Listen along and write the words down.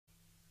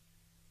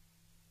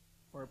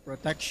for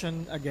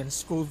protection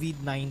against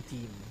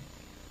COVID-19.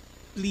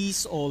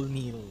 Please all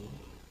kneel.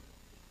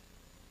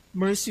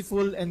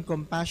 Merciful and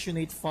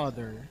compassionate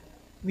Father,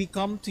 we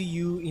come to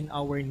you in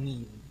our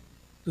need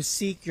to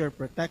seek your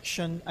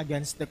protection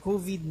against the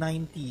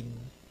COVID-19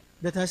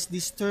 that has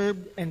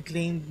disturbed and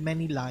claimed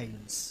many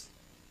lives.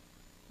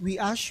 We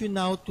ask you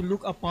now to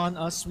look upon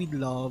us with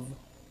love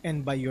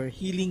and by your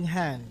healing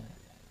hand,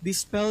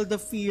 dispel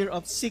the fear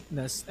of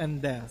sickness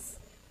and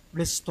death,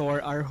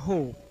 restore our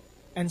hope,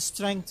 and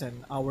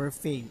strengthen our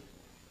faith.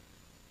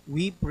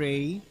 We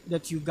pray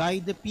that you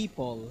guide the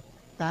people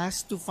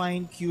tasked to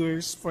find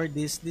cures for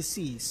this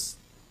disease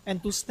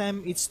and to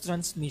stem its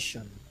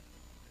transmission.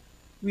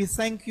 We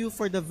thank you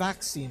for the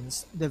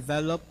vaccines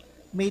developed,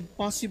 made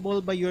possible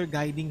by your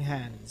guiding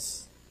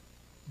hands.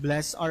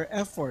 Bless our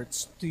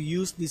efforts to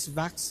use these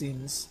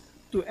vaccines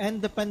to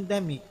end the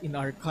pandemic in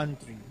our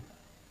country.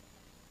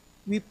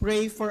 We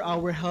pray for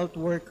our health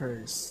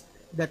workers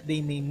that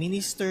they may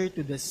minister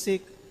to the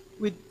sick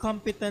with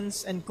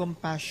competence and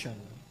compassion.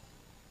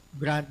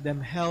 Grant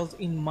them health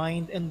in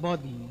mind and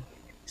body,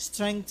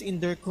 strength in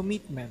their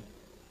commitment,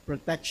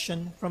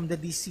 protection from the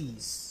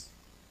disease.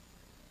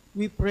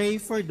 We pray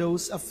for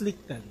those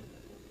afflicted.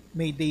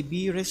 May they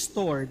be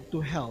restored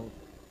to health.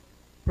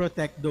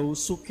 Protect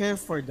those who care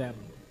for them.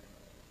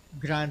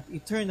 Grant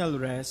eternal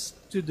rest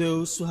to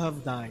those who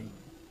have died.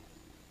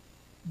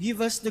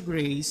 Give us the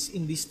grace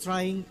in these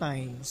trying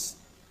times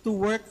to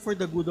work for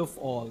the good of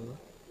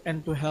all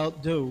and to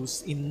help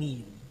those in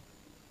need.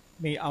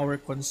 May our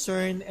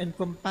concern and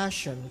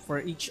compassion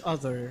for each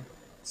other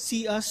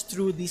see us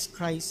through this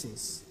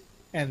crisis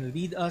and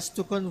lead us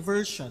to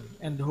conversion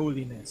and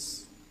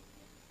holiness.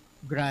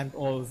 Grant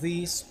all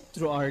this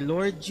through our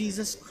Lord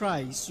Jesus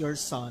Christ, your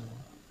Son,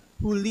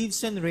 who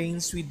lives and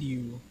reigns with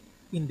you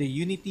in the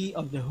unity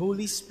of the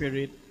Holy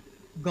Spirit,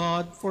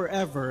 God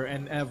forever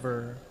and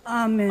ever.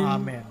 Amen.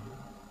 Amen.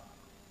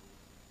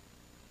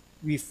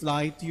 We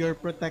fly to your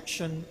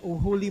protection, O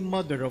Holy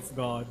Mother of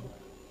God.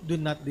 Do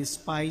not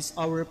despise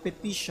our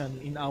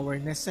petition in our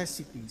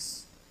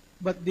necessities,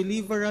 but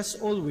deliver us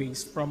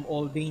always from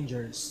all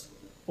dangers,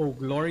 O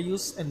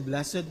glorious and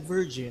blessed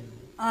Virgin.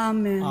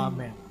 Amen.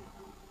 Amen.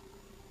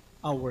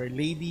 Our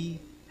Lady,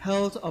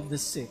 health of the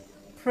sick,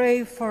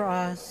 Pray for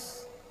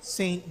us.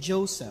 Saint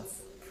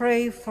Joseph,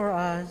 Pray for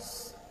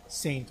us.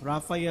 Saint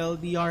Raphael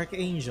the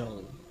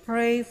Archangel,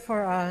 Pray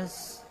for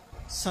us.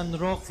 San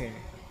Roque,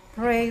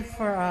 Pray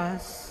for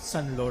us.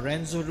 San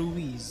Lorenzo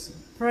Ruiz,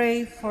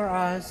 Pray for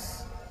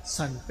us.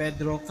 San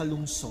Pedro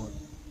Calungsod,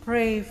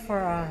 Pray for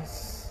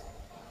us.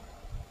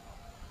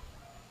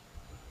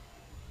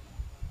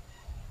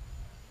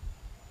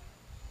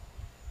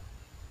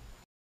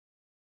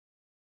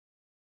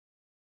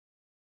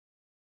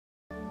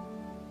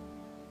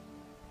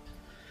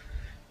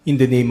 In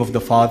the name of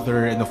the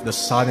Father, and of the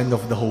Son, and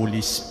of the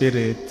Holy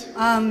Spirit.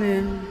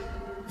 Amen.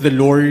 The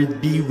Lord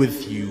be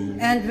with you.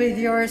 And with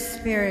your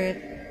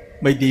spirit.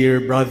 My dear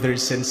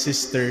brothers and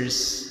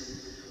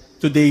sisters,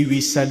 today we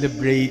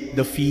celebrate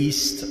the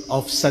feast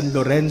of San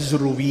Lorenzo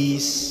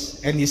Ruiz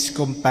and his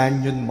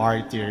companion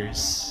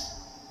martyrs.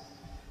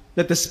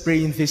 Let us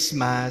pray in this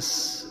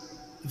Mass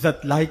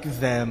that, like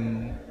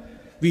them,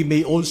 we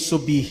may also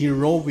be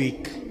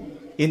heroic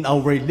in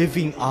our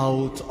living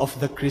out of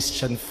the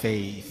Christian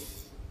faith.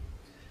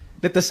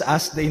 Let us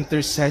ask the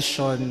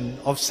intercession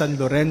of San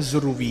Lorenzo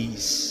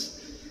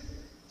Ruiz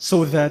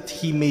so that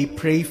he may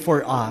pray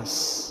for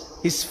us,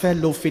 his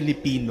fellow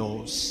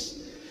Filipinos,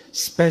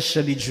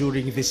 especially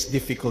during these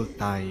difficult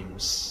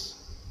times.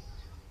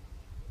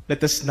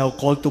 Let us now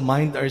call to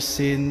mind our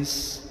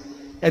sins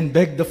and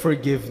beg the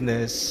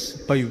forgiveness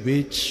by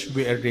which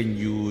we are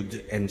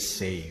renewed and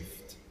saved.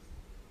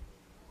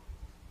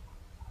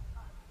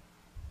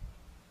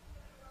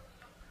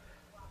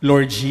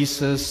 Lord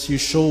Jesus, you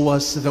show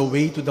us the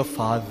way to the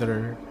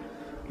Father.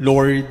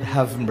 Lord,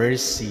 have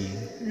mercy.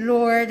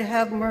 Lord,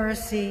 have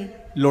mercy.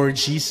 Lord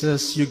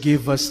Jesus, you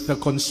give us the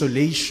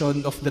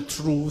consolation of the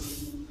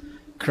truth.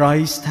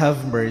 Christ,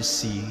 have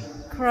mercy.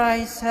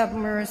 Christ, have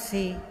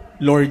mercy.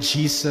 Lord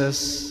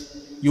Jesus,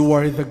 you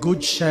are the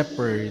Good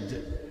Shepherd,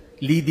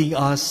 leading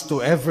us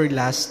to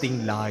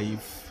everlasting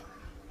life.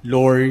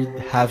 Lord,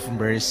 have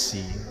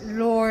mercy.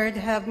 Lord,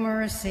 have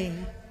mercy.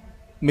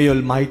 May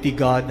Almighty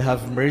God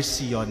have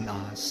mercy on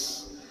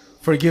us,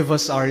 forgive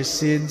us our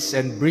sins,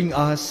 and bring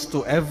us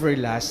to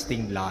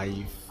everlasting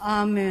life.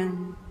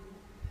 Amen.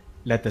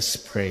 Let us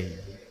pray.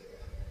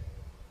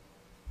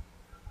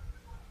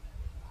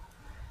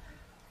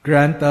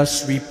 Grant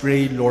us, we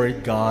pray,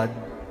 Lord God,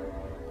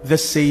 the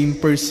same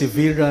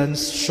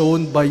perseverance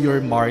shown by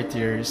your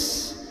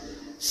martyrs,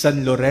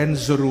 San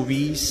Lorenzo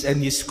Ruiz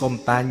and his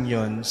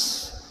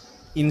companions,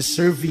 in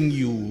serving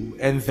you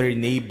and their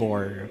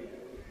neighbor,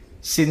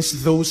 since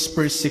those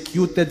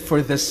persecuted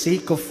for the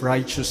sake of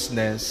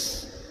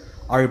righteousness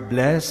are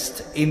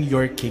blessed in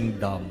your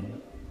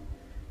kingdom.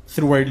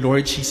 Through our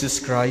Lord Jesus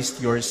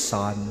Christ, your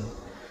Son,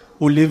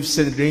 who lives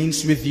and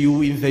reigns with you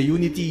in the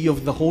unity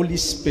of the Holy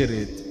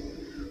Spirit,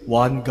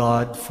 one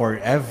God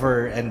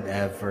forever and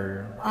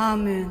ever.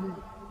 Amen.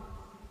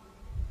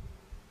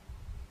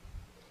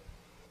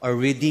 A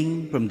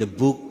reading from the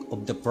book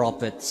of the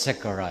prophet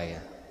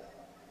Zechariah.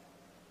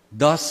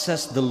 Thus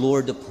says the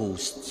Lord of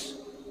hosts,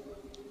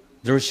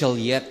 there shall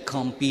yet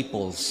come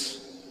peoples,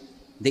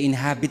 the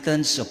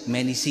inhabitants of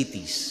many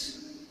cities,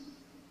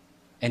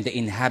 and the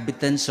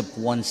inhabitants of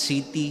one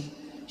city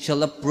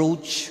shall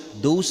approach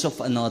those of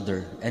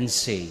another and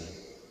say,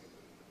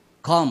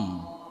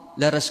 Come,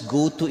 let us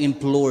go to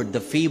implore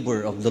the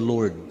favor of the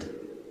Lord.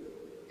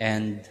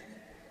 And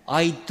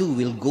I too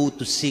will go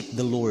to seek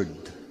the Lord.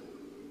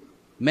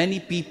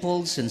 Many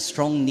peoples and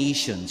strong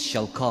nations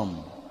shall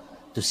come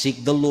to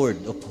seek the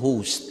Lord of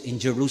hosts in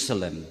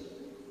Jerusalem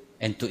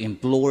and to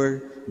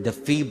implore the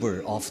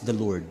favor of the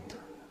Lord.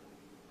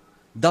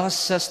 Thus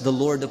says the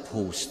Lord of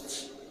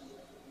hosts,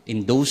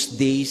 in those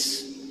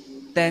days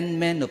 10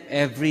 men of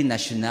every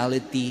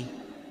nationality,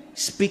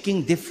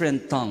 speaking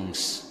different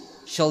tongues,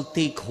 shall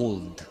take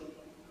hold.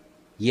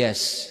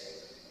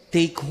 Yes,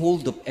 take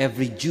hold of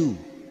every Jew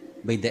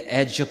by the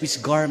edge of his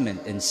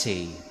garment and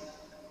say,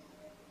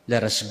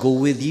 Let us go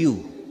with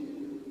you,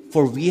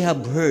 for we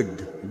have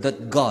heard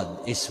that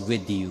God is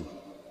with you.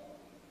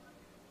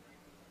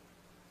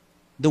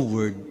 The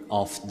word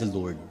of the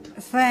Lord.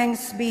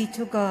 Thanks be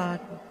to God.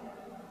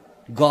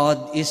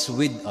 God is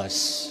with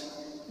us.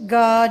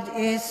 God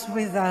is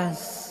with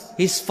us.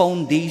 His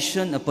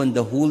foundation upon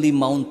the holy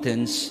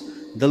mountains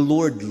the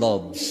Lord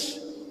loves,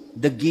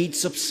 the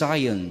gates of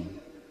Zion,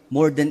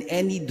 more than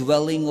any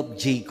dwelling of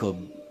Jacob.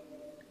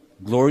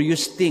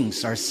 Glorious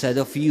things are said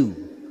of you,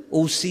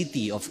 O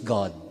city of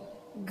God.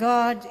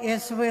 God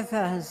is with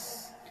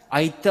us.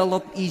 I tell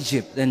of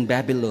Egypt and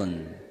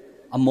Babylon,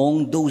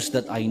 among those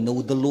that I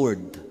know the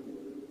Lord,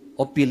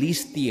 of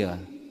Philistia,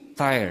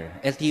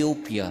 Tyre,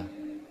 Ethiopia.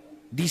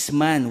 This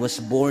man was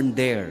born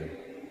there,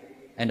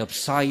 and of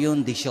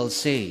Zion they shall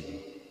say,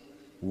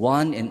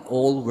 One and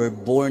all were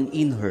born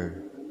in her,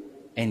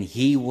 and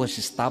he who has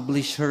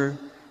established her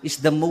is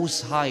the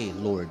Most High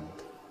Lord.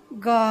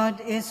 God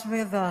is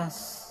with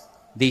us.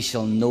 They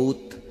shall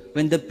note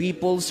when the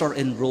peoples are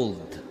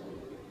enrolled,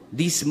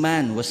 This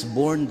man was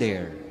born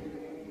there,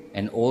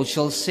 and all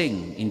shall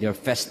sing in their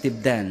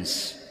festive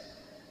dance,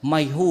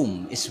 My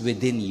home is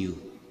within you.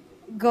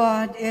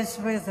 God is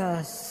with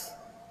us.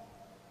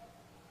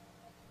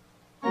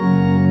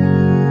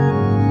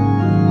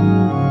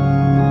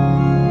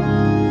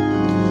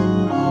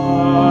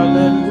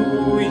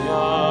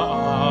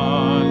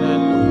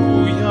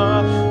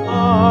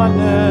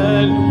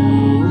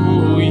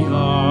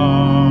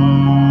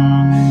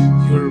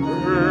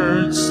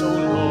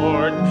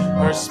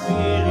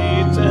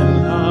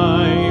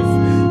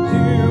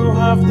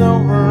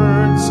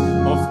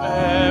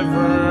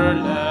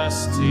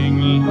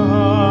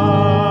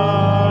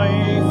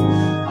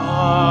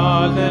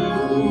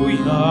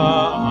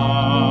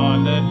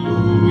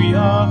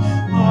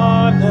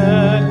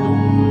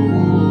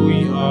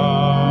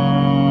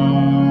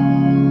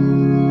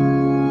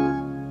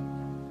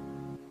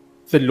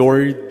 The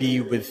Lord be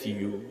with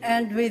you.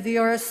 And with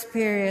your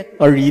spirit.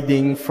 A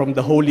reading from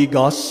the Holy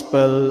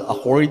Gospel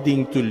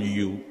according to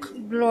Luke.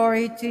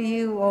 Glory to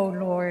you, O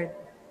Lord.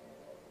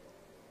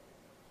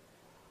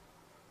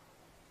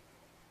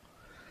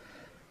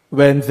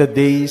 When the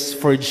days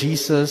for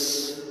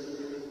Jesus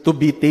to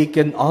be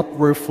taken up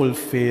were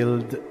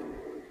fulfilled,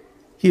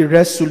 he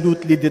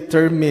resolutely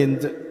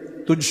determined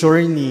to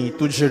journey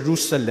to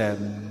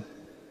Jerusalem,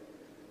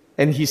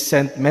 and he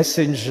sent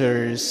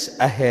messengers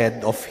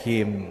ahead of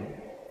him.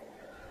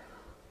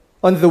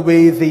 On the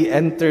way, they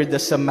entered the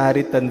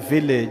Samaritan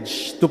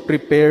village to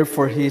prepare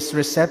for his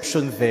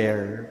reception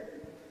there.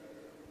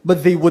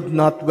 But they would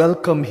not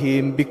welcome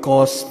him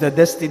because the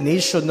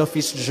destination of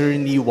his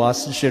journey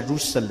was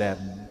Jerusalem.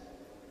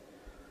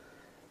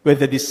 When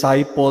the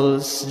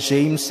disciples,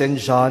 James and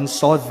John,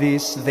 saw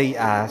this, they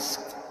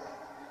asked,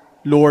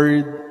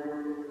 Lord,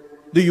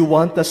 do you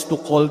want us to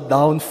call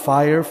down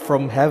fire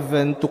from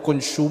heaven to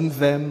consume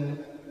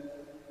them?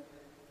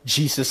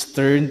 Jesus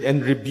turned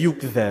and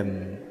rebuked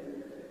them,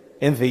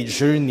 and they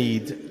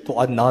journeyed to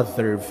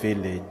another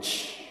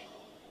village.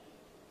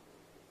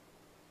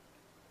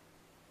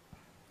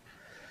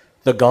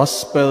 The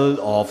Gospel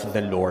of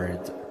the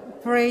Lord.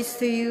 Praise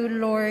to you,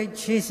 Lord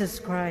Jesus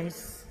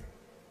Christ.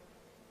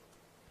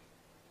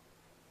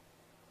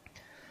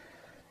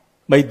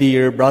 My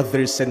dear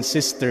brothers and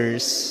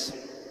sisters,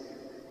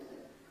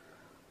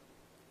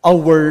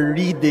 our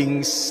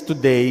readings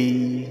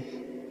today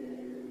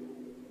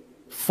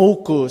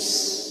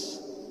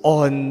focus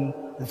on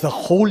the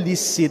holy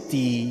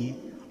city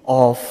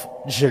of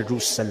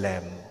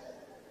Jerusalem.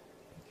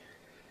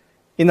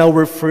 In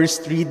our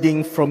first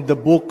reading from the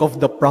book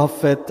of the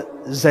prophet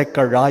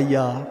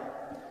Zechariah,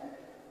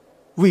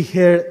 we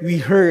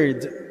heard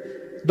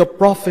the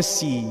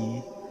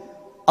prophecy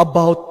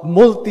about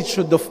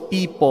multitude of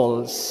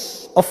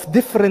peoples of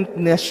different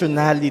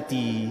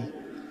nationality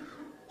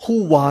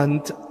who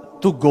want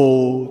to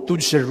go to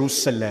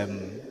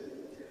Jerusalem.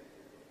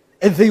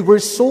 And they were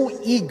so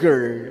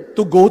eager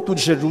to go to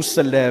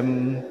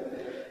Jerusalem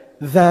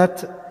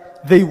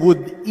that they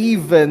would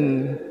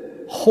even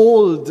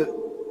hold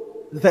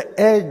the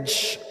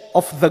edge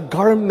of the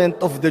garment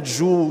of the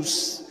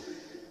Jews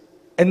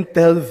and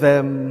tell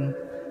them,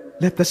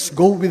 "Let us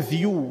go with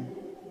you.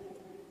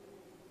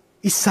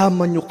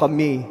 Isama niyo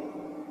kami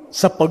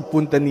sa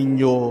pagpunta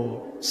ninyo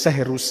sa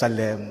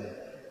Jerusalem."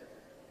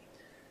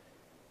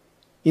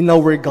 In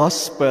our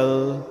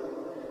gospel,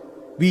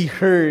 we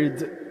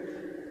heard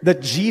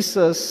that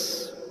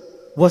Jesus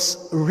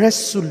was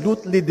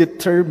resolutely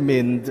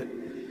determined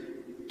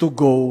to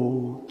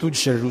go to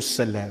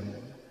Jerusalem.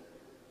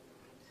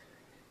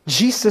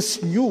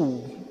 Jesus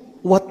knew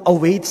what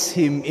awaits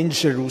him in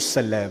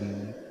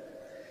Jerusalem.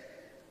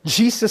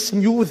 Jesus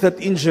knew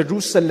that in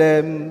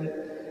Jerusalem,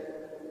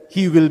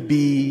 he will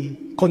be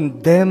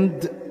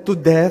condemned to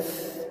death,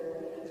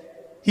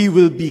 he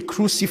will be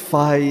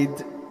crucified,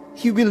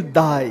 he will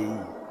die.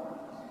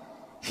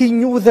 He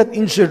knew that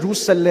in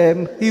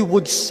Jerusalem, he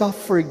would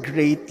suffer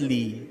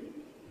greatly.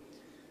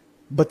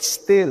 But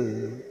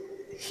still,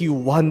 he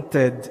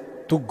wanted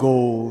to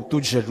go to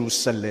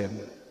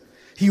Jerusalem.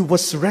 He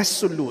was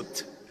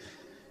resolute.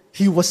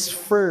 He was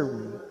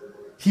firm.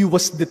 He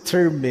was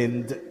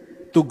determined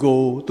to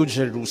go to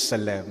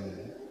Jerusalem.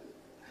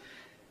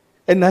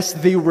 And as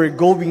they were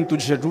going to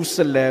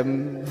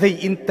Jerusalem, they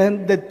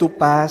intended to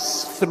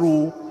pass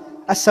through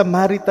a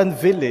Samaritan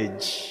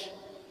village.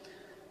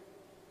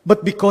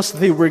 But because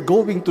they were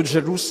going to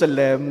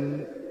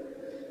Jerusalem,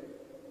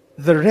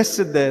 the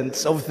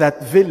residents of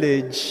that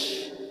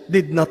village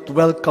did not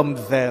welcome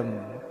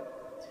them.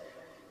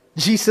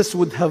 Jesus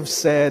would have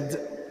said,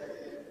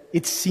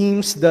 "It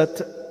seems that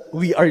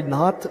we are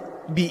not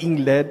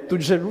being led to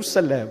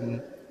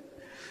Jerusalem."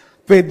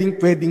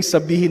 Pwedeng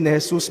sabihin ni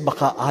Jesus,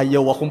 baka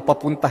ayaw akong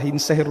papuntahin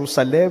sa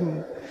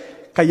Jerusalem,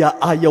 kaya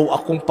ayaw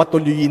akong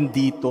patuloyin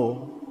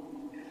dito.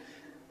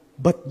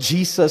 But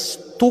Jesus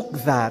took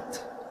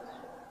that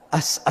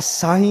as a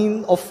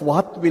sign of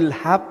what will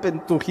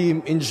happen to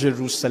him in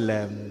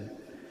Jerusalem.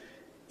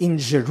 In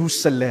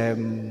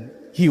Jerusalem,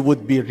 he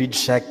would be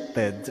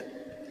rejected.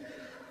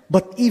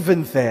 But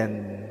even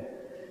then,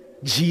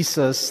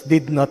 Jesus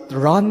did not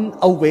run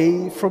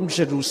away from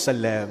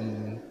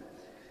Jerusalem.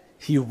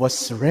 He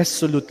was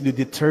resolutely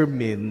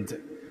determined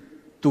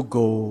to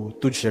go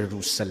to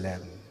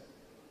Jerusalem.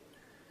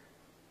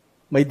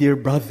 My dear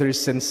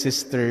brothers and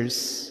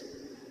sisters,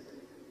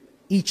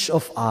 each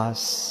of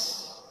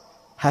us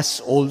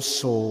has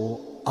also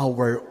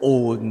our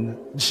own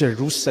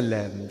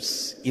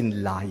Jerusalems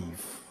in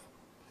life.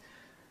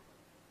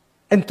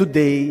 And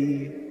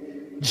today,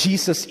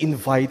 Jesus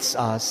invites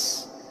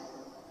us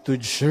to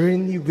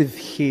journey with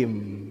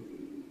him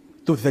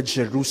to the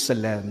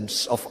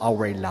Jerusalems of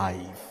our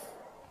life.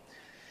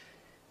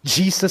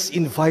 Jesus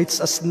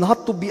invites us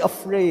not to be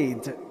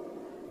afraid,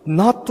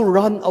 not to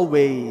run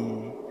away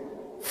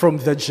from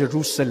the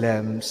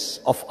Jerusalems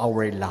of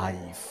our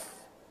life.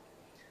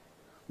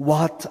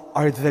 What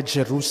are the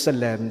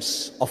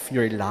Jerusalems of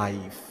your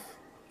life?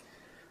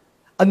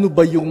 Ano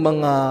ba yung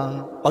mga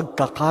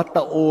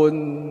pagkakataon,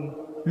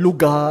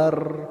 lugar,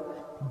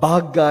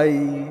 bagay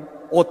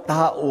o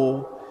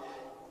tao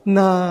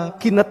na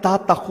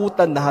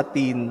kinatatakutan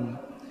natin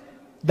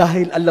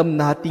dahil alam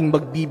nating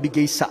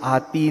magbibigay sa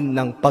atin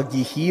ng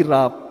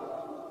paghihirap,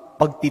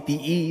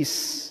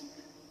 pagtitiis,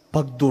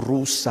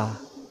 pagdurusa?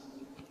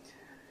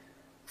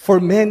 For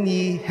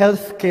many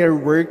healthcare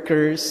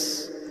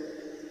workers,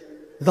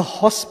 the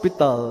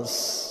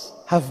hospitals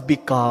have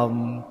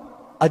become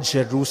a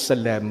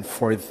Jerusalem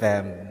for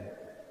them.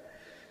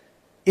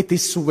 It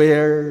is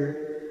where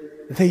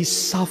they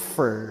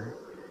suffer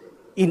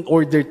in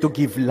order to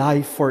give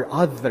life for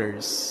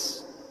others.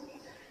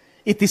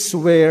 It is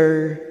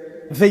where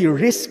they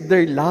risk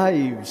their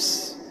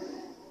lives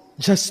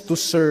just to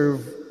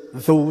serve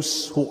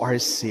those who are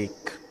sick.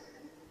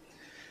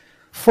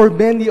 For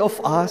many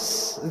of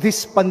us,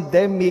 this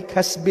pandemic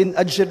has been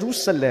a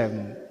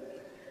Jerusalem.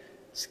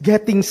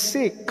 Getting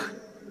sick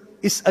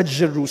is a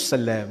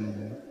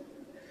Jerusalem.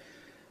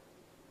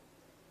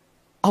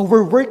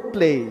 Our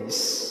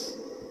workplace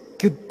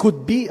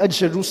could be a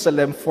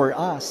Jerusalem for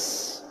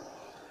us.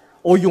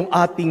 O yung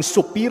ating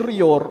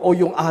superior o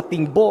yung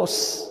ating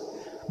boss,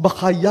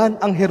 baka yan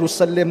ang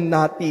Jerusalem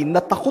natin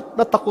na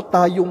takot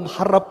tayong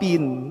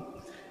harapin,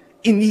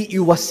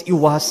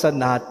 iniiwas-iwasan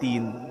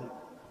natin.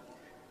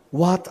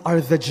 What are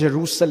the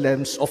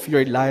Jerusalems of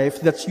your life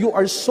that you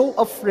are so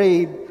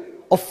afraid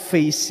of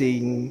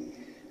facing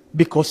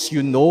because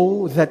you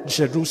know that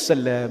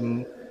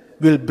Jerusalem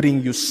will bring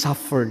you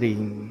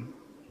suffering?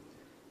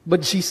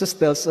 But Jesus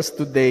tells us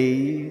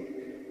today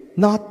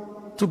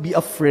not to be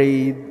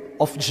afraid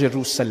of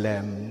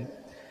Jerusalem.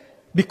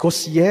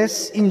 Because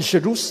yes, in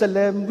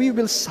Jerusalem we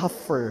will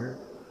suffer,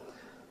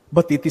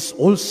 but it is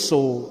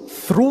also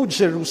through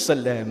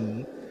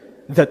Jerusalem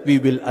that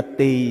we will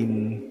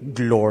attain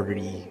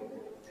glory.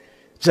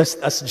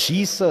 Just as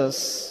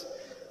Jesus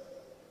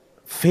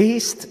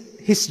faced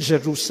his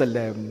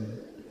Jerusalem,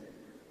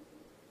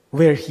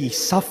 where he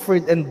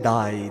suffered and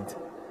died,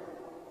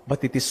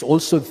 but it is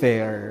also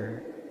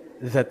there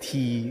that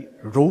he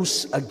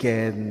rose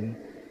again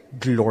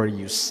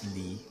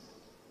gloriously.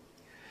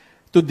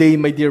 Today,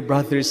 my dear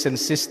brothers and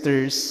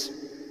sisters,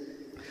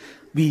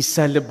 We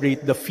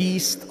celebrate the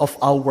feast of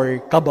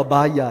our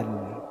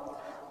kababayan,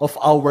 of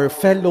our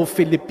fellow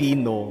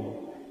Filipino,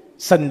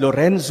 San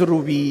Lorenzo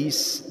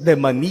Ruiz de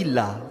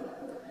Manila,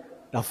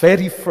 the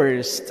very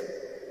first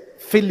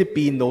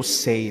Filipino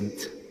saint.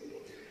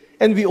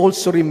 And we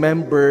also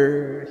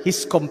remember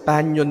his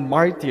companion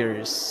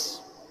martyrs.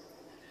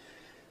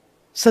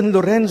 San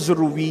Lorenzo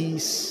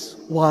Ruiz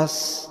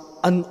was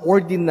an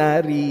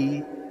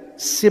ordinary,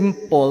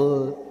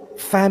 simple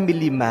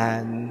family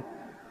man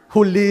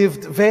who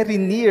lived very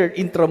near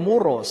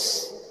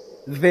Intramuros,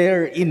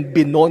 there in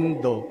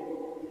Binondo.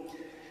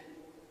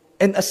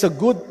 And as a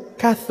good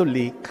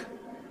Catholic,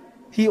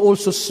 he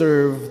also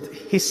served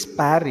his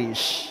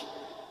parish,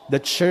 the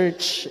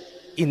church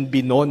in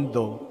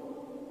Binondo.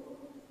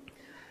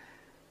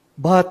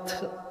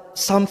 But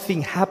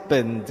something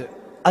happened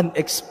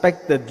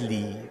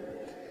unexpectedly.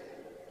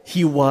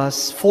 He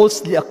was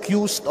falsely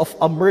accused of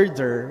a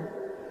murder,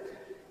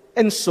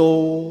 and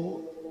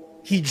so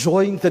he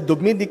joined the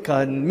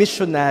Dominican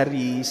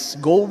missionaries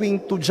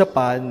going to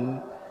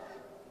Japan,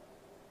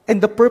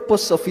 and the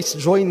purpose of his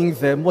joining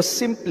them was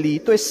simply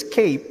to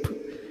escape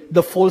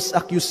the false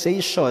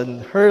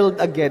accusation hurled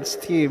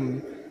against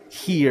him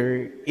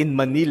here in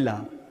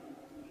Manila.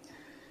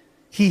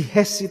 He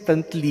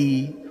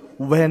hesitantly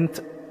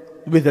went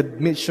with the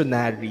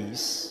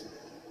missionaries,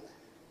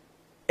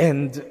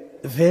 and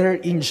there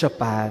in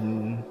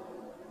Japan,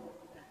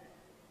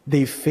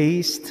 they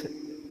faced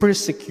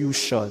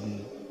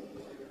persecution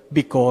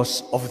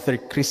because of their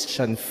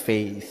Christian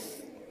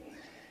faith.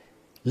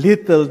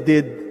 Little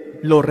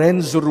did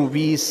Lorenzo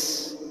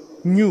Ruiz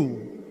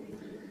knew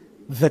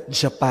that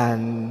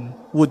Japan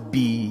would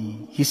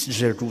be his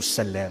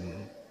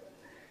Jerusalem.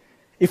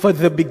 If at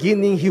the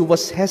beginning he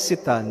was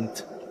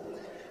hesitant,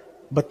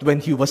 but when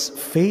he was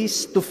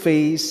face to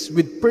face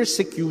with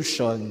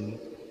persecution,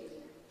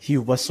 he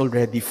was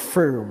already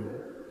firm.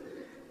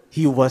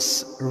 He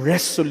was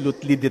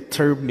resolutely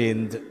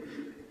determined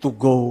to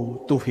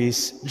go to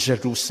his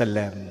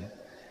Jerusalem.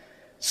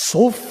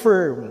 So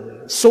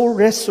firm, so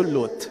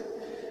resolute,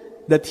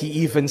 that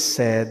he even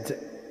said,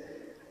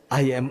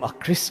 "I am a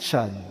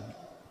Christian,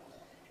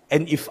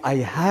 and if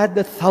I had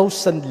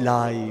 1,000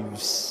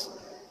 lives,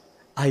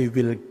 I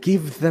will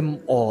give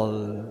them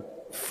all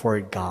for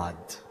God."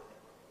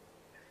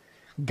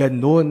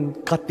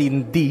 Ganon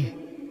katindi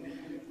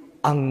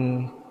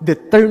ang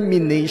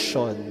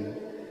determination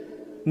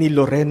ni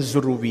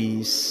Lorenzo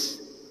Ruiz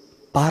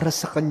para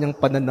sa kanyang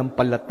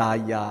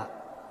pananampalataya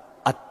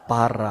at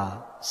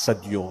para sa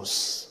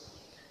Diyos.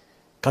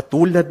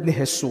 Katulad ni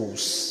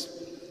Jesus,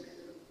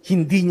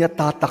 hindi niya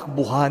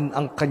tatakbuhan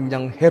ang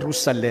kanyang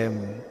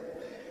Jerusalem,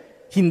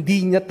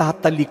 hindi niya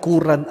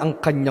tatalikuran ang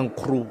kanyang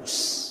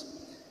krus.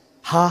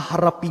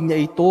 Haharapin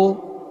niya ito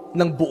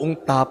ng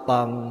buong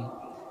tapang,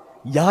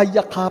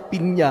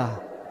 yayakapin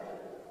niya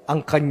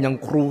ang kanyang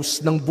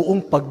krus ng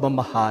buong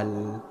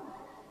pagmamahal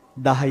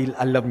dahil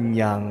alam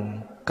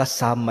niyang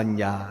kasama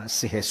niya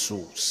si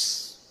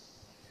Jesus.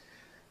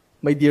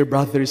 My dear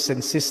brothers and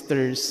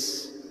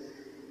sisters,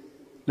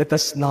 let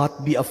us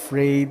not be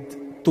afraid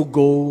to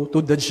go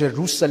to the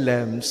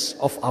Jerusalems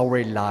of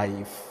our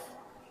life.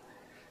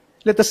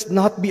 Let us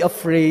not be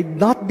afraid,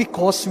 not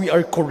because we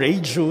are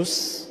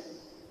courageous,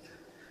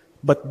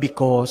 but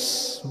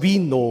because we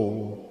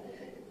know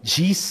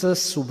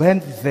Jesus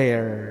went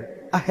there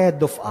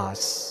ahead of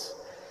us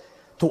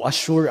to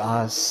assure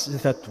us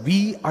that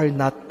we are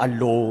not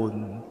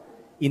alone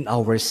in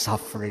our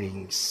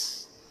sufferings.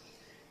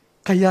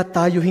 Kaya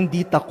tayo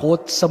hindi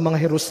takot sa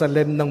mga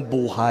Jerusalem ng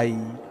buhay.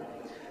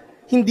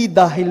 Hindi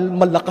dahil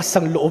malakas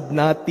ang loob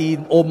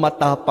natin o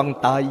matapang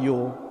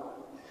tayo,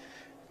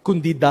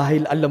 kundi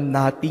dahil alam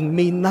nating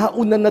may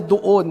nauna na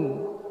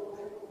doon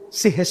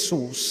si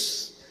Jesus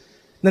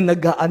na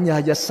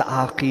nag-aanyaya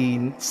sa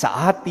atin,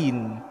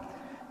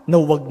 na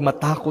huwag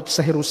matakot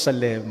sa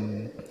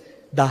Jerusalem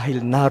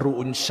dahil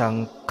naroon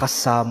siyang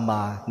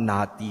kasama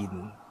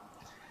natin.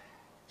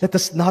 Let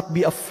us not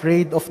be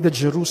afraid of the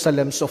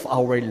Jerusalems of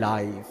our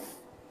life,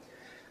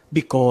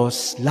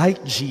 because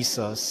like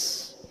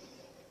Jesus,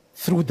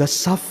 through the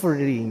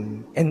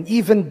suffering and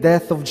even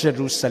death of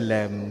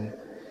Jerusalem,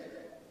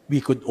 we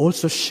could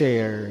also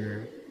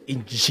share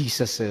in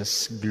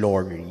Jesus'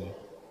 glory.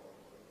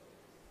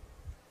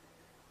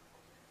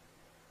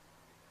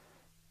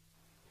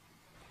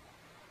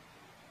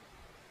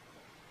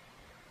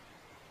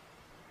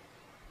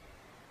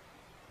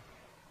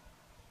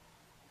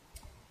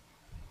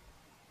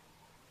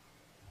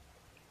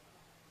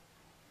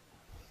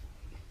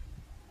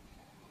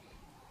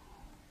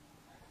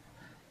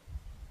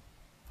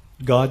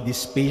 God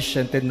is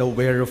patient and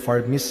aware of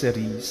our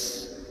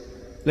miseries.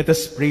 Let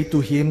us pray to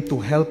Him to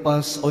help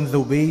us on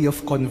the way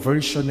of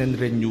conversion and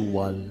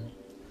renewal.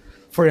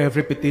 For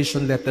every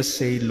petition, let us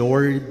say,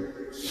 Lord,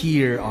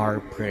 hear our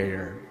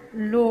prayer.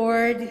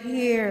 Lord,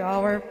 hear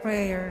our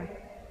prayer.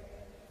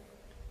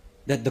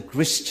 That the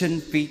Christian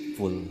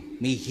faithful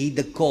may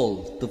heed the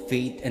call to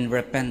faith and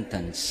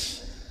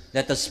repentance,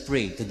 let us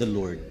pray to the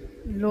Lord.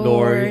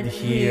 Lord,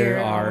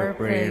 hear our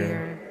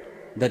prayer.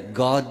 that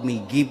God may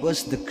give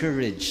us the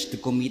courage to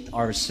commit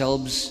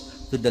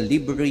ourselves to the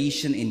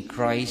liberation in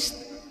Christ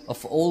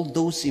of all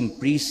those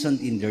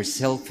imprisoned in their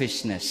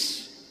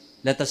selfishness.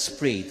 Let us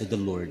pray to the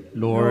Lord.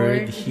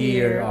 Lord,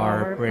 hear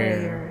our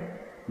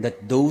prayer.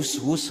 That those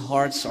whose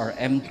hearts are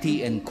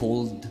empty and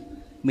cold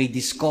may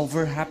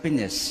discover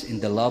happiness in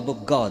the love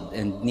of God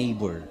and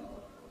neighbor.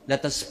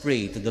 Let us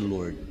pray to the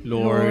Lord.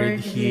 Lord,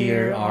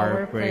 hear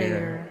our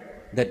prayer.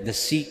 That the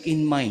sick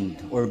in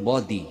mind or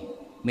body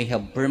may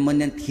have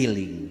permanent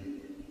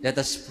healing. Let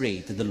us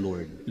pray to the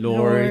Lord.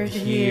 Lord,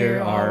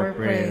 hear our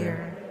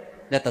prayer.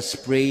 Let us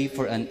pray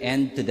for an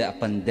end to the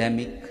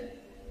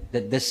pandemic,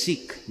 that the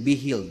sick be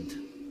healed,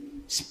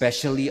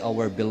 especially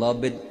our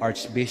beloved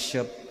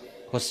Archbishop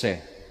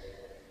Jose,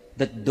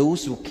 that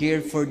those who care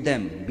for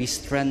them be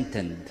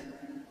strengthened,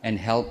 and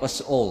help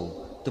us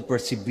all to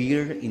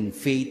persevere in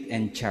faith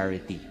and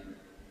charity.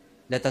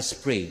 Let us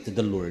pray to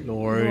the Lord.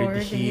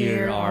 Lord,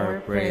 hear our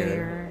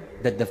prayer.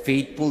 That the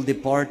faithful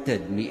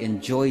departed may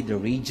enjoy the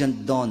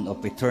radiant dawn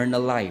of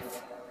eternal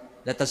life.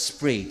 Let us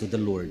pray to the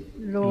Lord.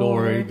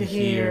 Lord,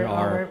 hear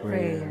our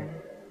prayer.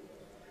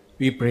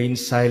 We pray in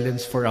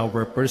silence for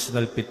our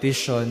personal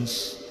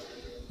petitions.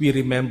 We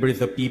remember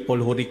the people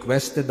who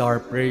requested our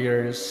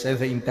prayers and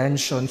the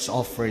intentions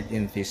offered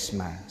in this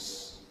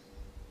Mass.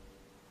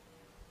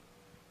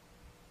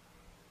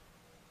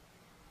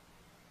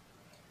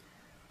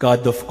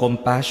 God of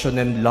compassion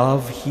and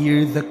love,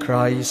 hear the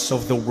cries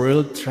of the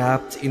world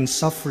trapped in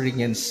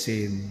suffering and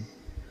sin.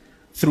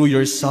 Through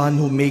your Son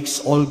who makes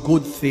all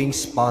good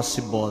things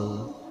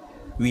possible,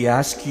 we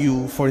ask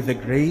you for the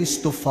grace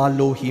to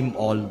follow him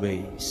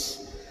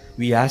always.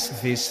 We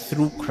ask this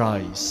through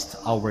Christ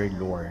our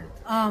Lord.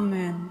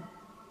 Amen.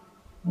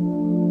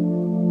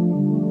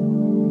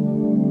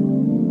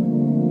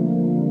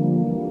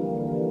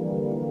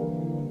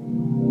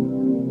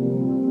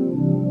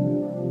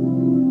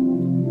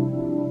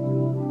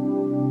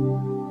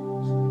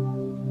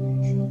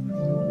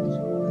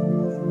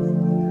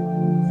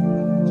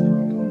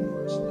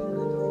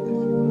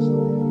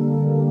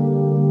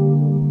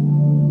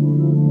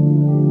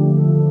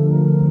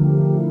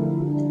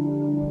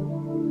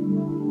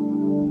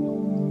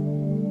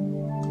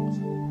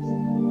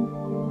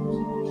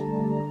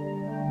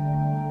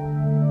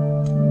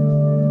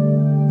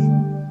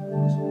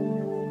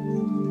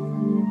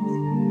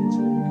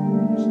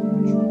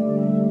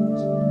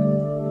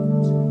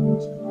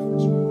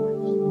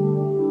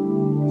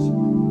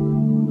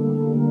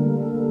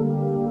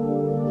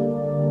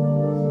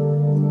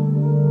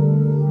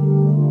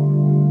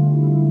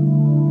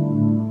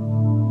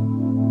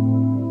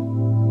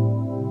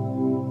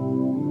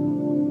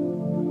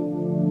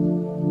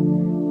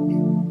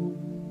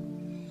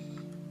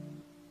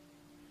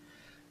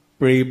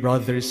 Pray,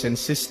 brothers and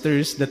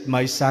sisters, that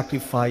my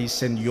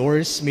sacrifice and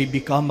yours may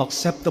become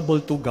acceptable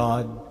to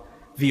God,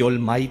 the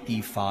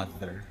Almighty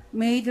Father.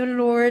 May the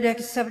Lord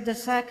accept the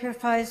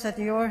sacrifice at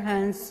your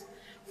hands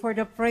for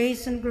the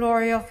praise and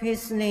glory of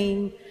his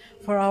name,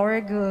 for our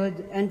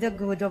good and the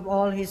good of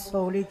all his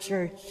holy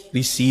church.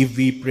 Receive,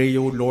 we pray,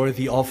 O Lord,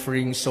 the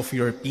offerings of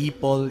your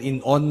people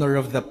in honor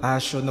of the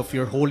passion of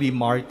your holy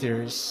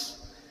martyrs.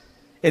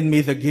 And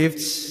may the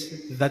gifts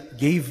that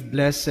gave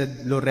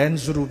Blessed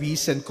Lorenzo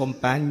Ruiz and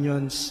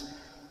companions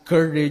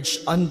courage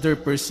under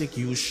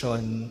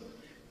persecution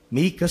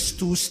make us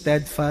too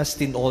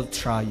steadfast in all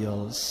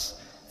trials,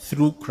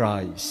 through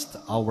Christ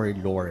our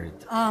Lord.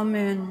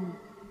 Amen.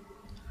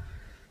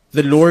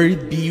 The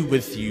Lord be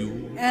with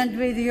you. And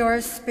with your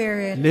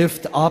spirit.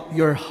 Lift up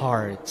your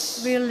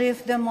hearts. We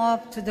lift them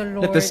up to the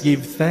Lord. Let us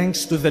give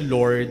thanks to the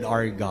Lord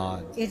our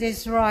God. It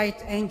is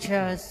right and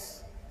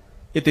just.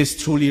 It is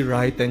truly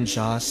right and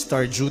just,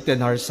 our duty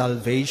and our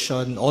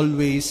salvation,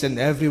 always and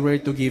everywhere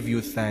to give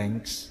you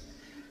thanks,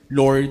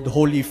 Lord,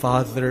 Holy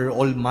Father,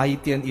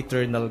 Almighty and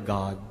Eternal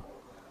God,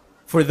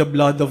 for the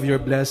blood of your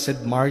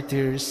blessed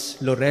martyrs,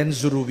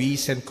 Lorenzo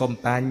Ruiz and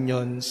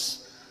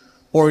companions,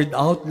 poured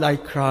out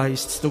like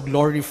Christ to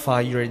glorify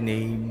your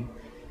name,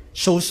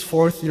 shows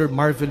forth your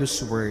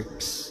marvelous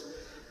works,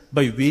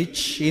 by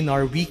which in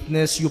our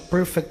weakness you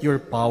perfect your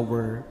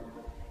power,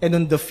 and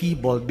on the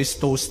feeble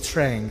bestow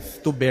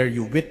strength to bear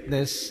you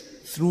witness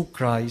through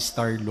Christ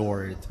our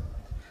Lord.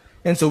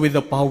 And so with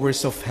the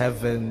powers of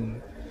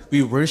heaven,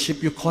 we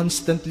worship you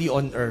constantly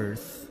on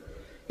earth,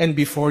 and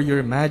before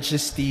your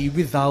majesty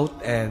without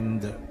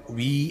end,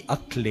 we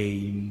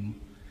acclaim,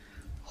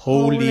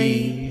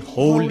 Holy,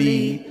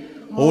 holy,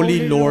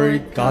 holy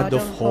Lord God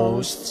of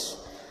hosts,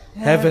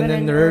 heaven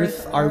and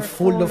earth are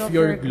full of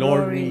your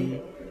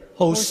glory.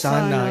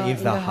 Hosanna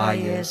in the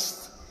highest.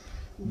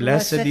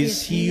 Blessed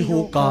is he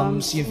who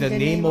comes in the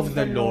name of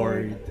the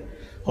Lord.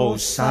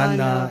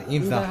 Hosanna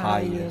in the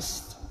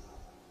highest.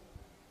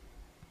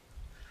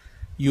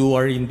 You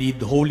are indeed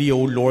holy,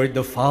 O Lord,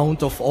 the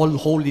fount of all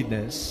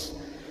holiness.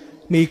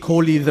 Make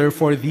holy,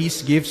 therefore,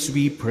 these gifts,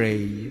 we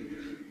pray,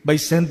 by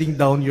sending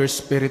down your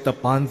Spirit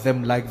upon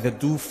them like the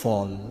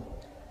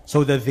dewfall,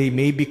 so that they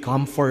may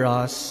become for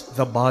us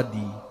the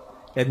body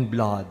and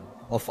blood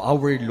of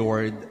our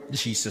Lord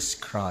Jesus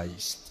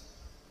Christ.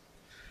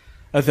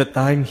 At the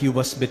time he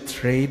was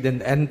betrayed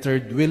and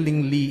entered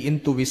willingly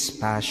into his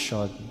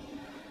passion,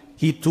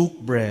 he took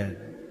bread,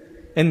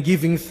 and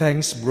giving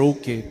thanks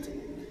broke it,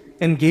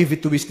 and gave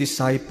it to his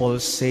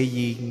disciples,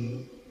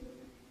 saying,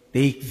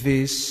 "Take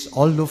this,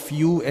 all of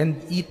you, and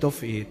eat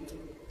of it,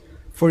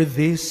 for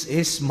this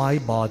is my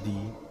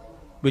body,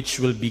 which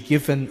will be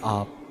given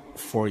up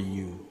for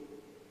you."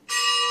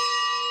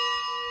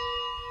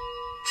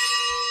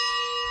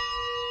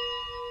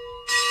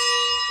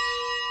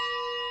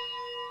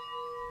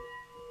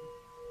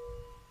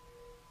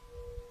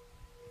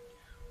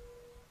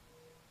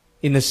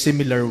 In a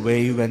similar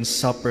way, when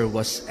supper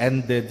was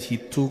ended, he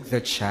took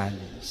the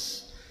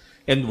chalice,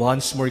 and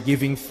once more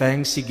giving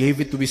thanks, he gave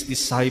it to his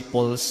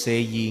disciples,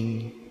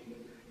 saying,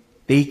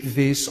 "Take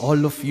this,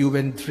 all of you,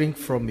 and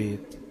drink from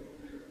it,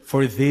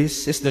 for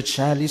this is the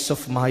chalice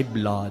of my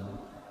blood,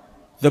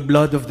 the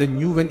blood of the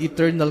new and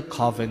eternal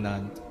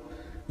covenant,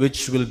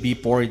 which will be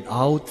poured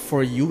out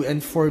for you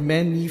and for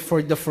many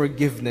for the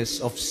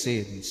forgiveness of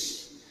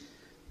sins.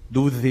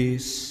 Do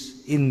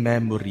this in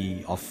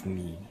memory of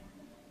me."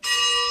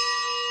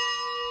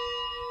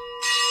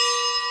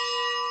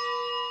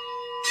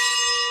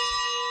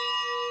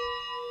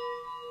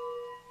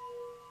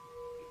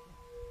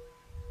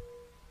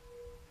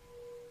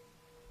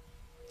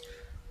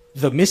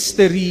 The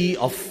mystery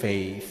of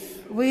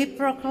faith. We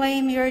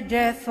proclaim your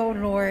death, O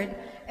Lord,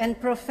 and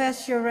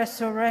profess your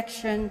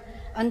resurrection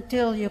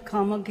until you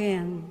come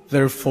again.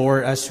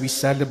 Therefore, as we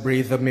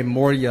celebrate the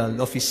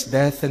memorial of his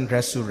death and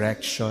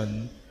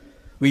resurrection,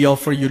 we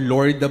offer you,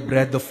 Lord, the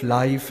bread of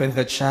life and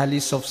the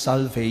chalice of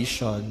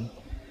salvation,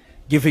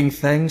 giving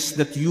thanks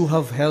that you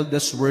have held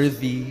us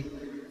worthy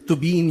to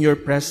be in your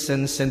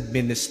presence and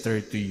minister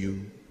to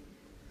you.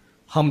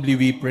 Humbly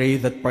we pray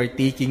that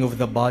partaking of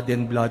the body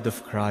and blood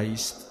of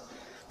Christ,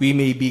 we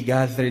may be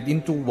gathered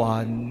into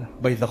one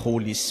by the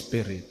Holy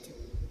Spirit.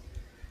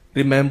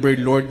 Remember,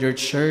 Lord, your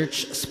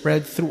church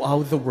spread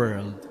throughout the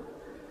world,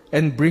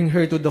 and bring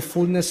her to the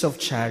fullness of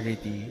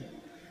charity,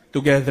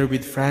 together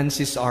with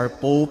Francis our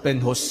Pope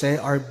and Jose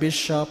our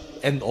Bishop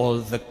and all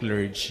the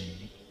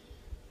clergy.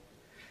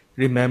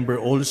 Remember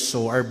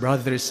also our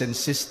brothers and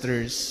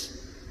sisters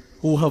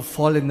who have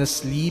fallen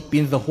asleep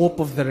in the hope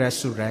of the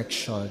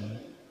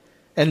resurrection,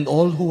 and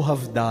all who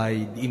have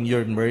died in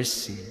your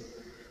mercy.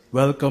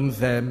 Welcome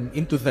them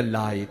into the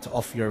light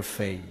of your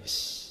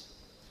face.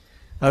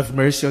 Have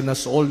mercy on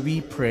us all,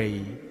 we pray,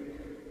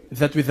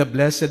 that with the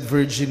Blessed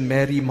Virgin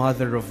Mary,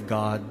 Mother of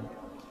God,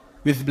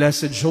 with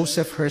Blessed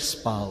Joseph, her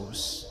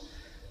spouse,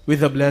 with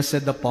the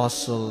blessed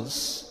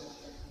apostles,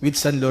 with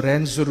San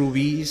Lorenzo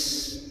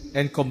Ruiz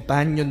and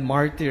companion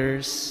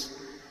martyrs,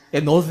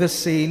 and all the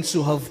saints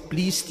who have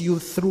pleased you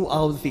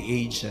throughout the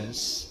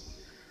ages,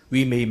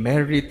 we may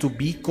merit to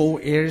be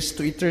co-heirs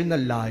to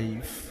eternal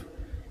life,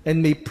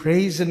 and may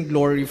praise and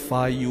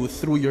glorify you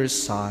through your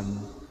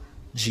Son,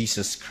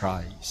 Jesus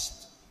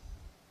Christ.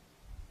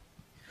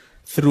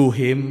 Through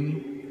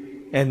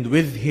him, and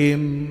with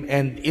him,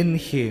 and in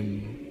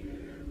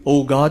him,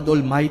 O God,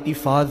 Almighty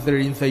Father,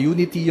 in the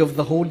unity of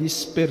the Holy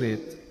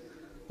Spirit,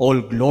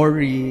 all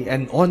glory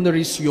and honor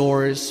is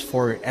yours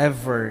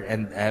forever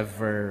and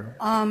ever.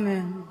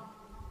 Amen.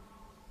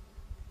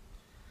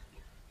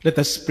 Let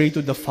us pray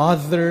to the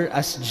Father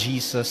as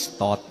Jesus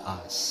taught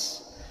us.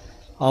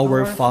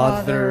 Our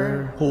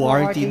Father, who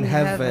art in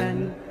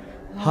heaven,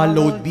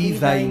 hallowed be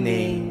thy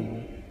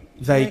name.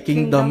 Thy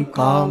kingdom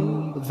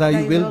come,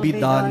 thy will be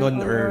done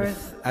on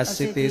earth as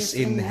it is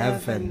in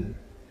heaven.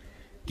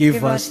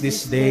 Give us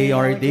this day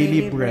our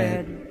daily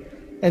bread,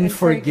 and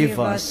forgive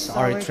us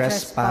our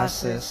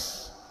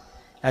trespasses,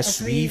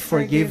 as we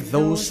forgive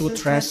those who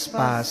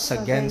trespass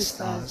against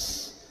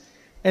us.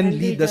 And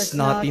lead us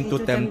not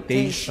into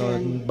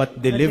temptation,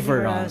 but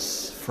deliver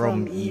us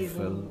from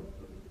evil.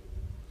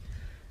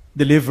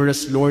 Deliver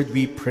us, Lord,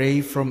 we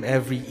pray, from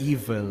every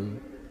evil.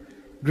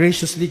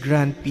 Graciously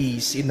grant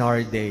peace in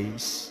our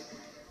days,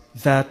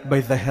 that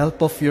by the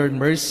help of your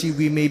mercy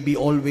we may be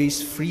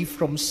always free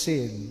from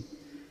sin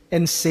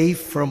and safe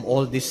from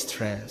all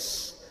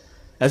distress,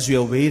 as we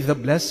await the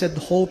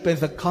blessed hope and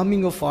the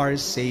coming of our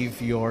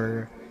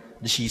Savior,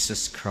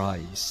 Jesus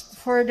Christ.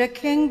 For the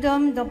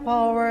kingdom, the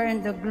power,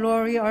 and the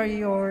glory are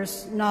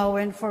yours, now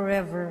and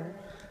forever.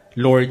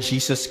 Lord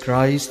Jesus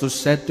Christ, who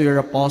said to your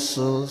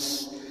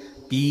apostles,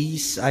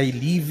 "Peace I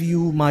leave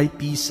you, my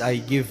peace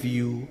I give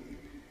you,"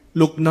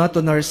 look not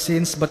on our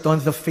sins, but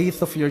on the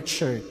faith of your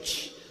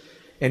church,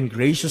 and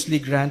graciously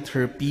grant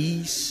her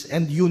peace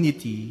and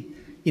unity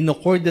in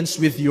accordance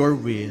with your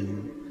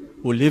will,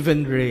 who live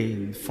and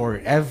reign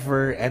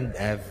forever and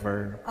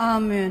ever.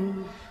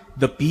 Amen.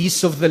 The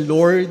peace of the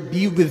Lord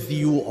be with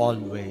you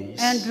always.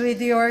 And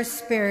with your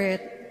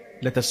spirit.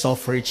 Let us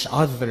offer each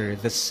other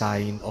the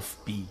sign of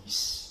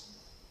peace.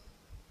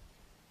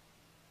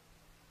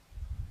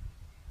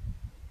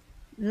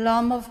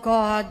 Lamb of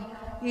God,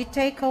 you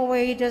take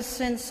away the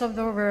sins of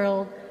the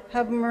world,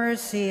 have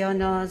mercy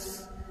on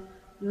us.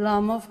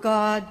 Lamb of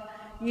God,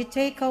 you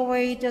take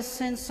away the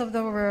sins of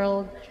the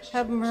world,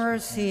 have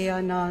mercy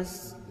on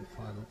us.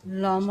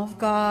 Lamb of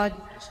God,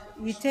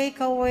 you take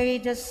away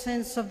the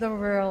sins of the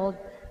world,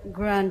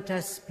 grant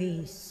us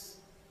peace.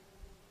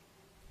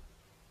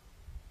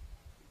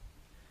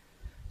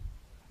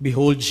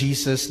 Behold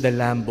Jesus, the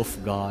Lamb of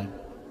God.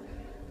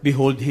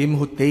 Behold him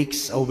who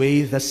takes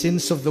away the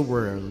sins of the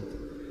world.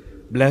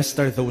 Blessed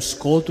are those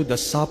called to the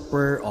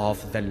supper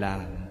of the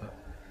Lamb.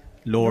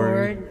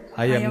 Lord,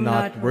 I am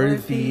not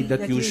worthy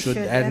that you should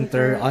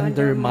enter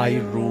under my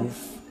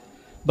roof,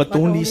 but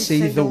only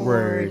say the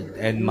word,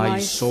 and my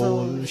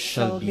soul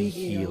shall be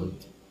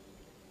healed.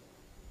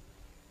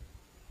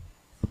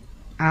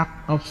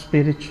 Act of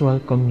spiritual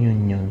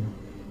communion.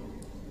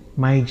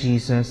 My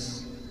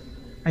Jesus,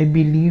 I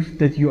believe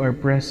that you are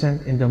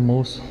present in the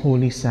most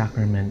holy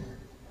sacrament.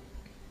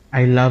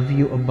 I love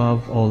you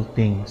above all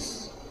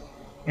things,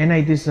 and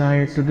I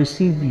desire to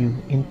receive you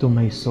into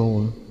my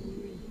soul.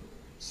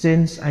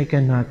 Since I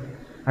cannot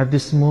at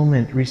this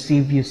moment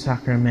receive you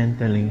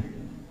sacramentally,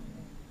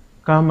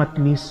 come at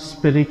least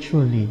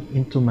spiritually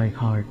into my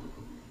heart.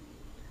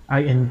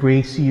 I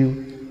embrace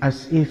you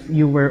as if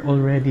you were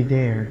already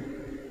there,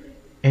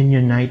 and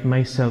unite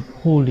myself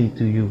wholly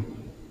to you.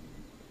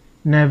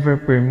 Never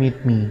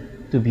permit me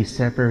to be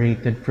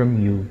separated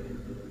from you.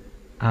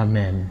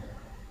 Amen.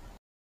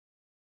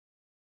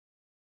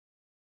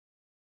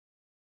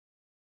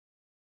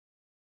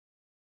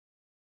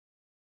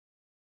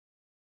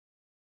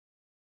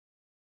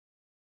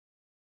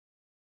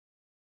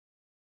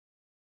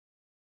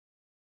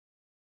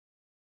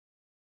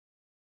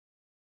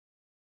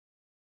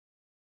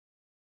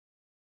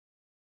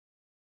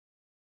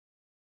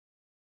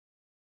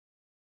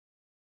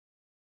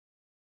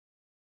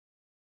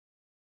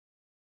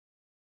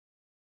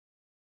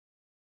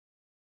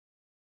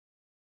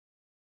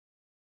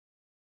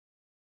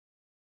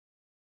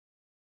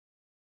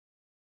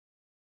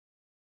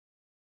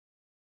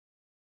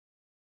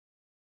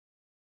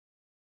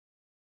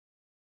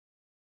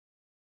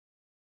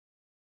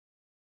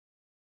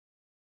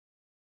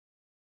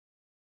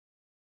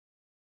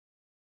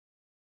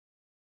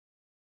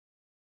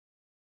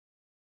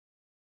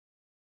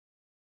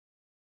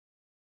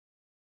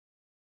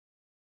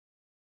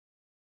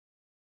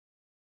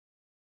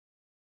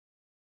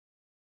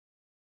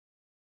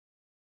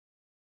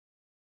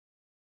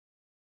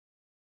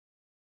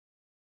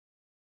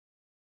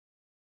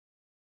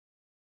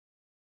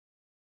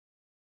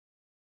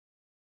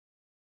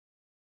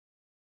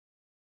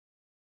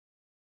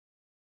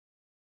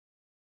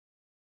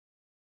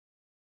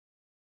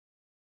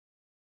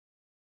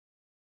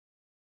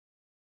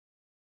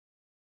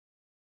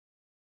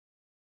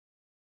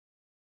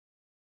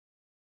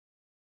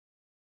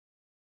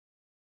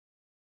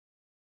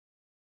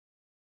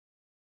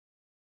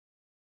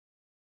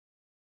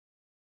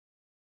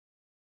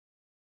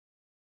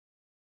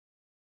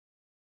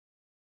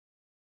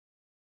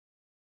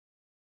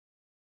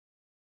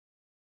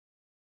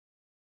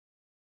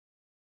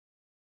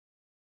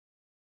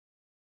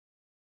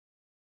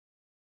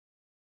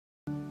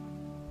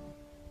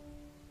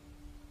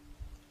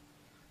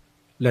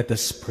 Let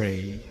us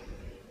pray.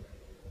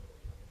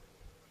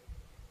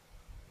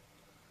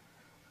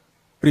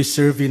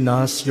 Preserve in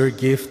us your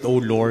gift, O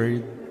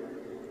Lord,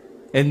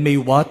 and may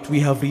what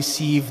we have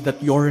received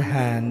at your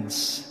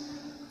hands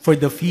for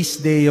the feast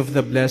day of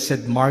the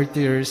blessed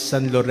martyrs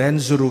San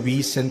Lorenzo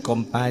Ruiz and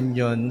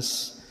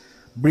companions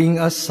bring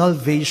us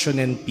salvation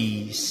and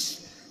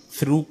peace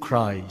through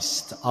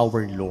Christ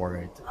our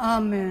Lord.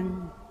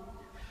 Amen.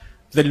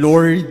 The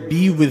Lord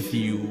be with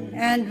you.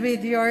 And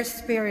with your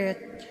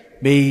spirit.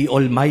 May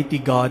Almighty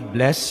God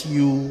bless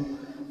you,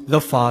 the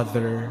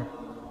Father,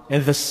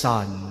 and the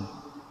Son,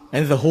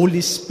 and the Holy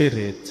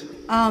Spirit.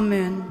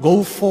 Amen.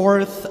 Go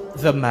forth,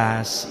 the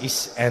Mass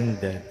is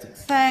ended.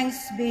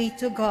 Thanks be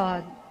to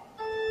God.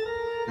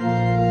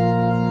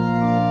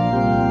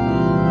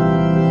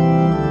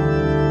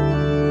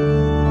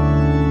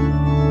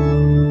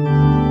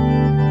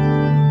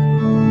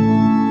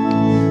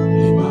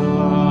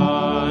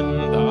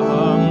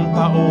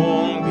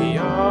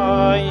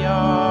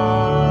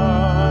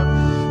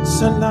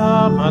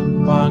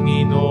 Salamat,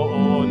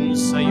 Panginoon,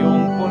 sa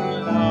iyong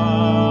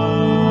punlang.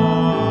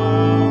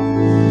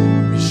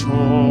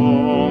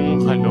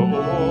 Misyong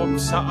kaloob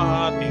sa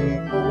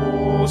ating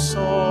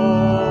puso.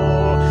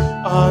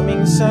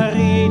 Aming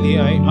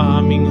sarili ay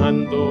aming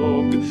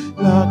handog.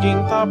 Laging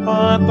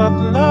tapat at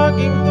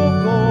laging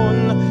tugon.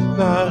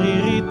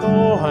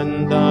 Naririto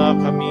handa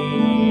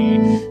kami,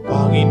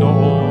 Panginoon.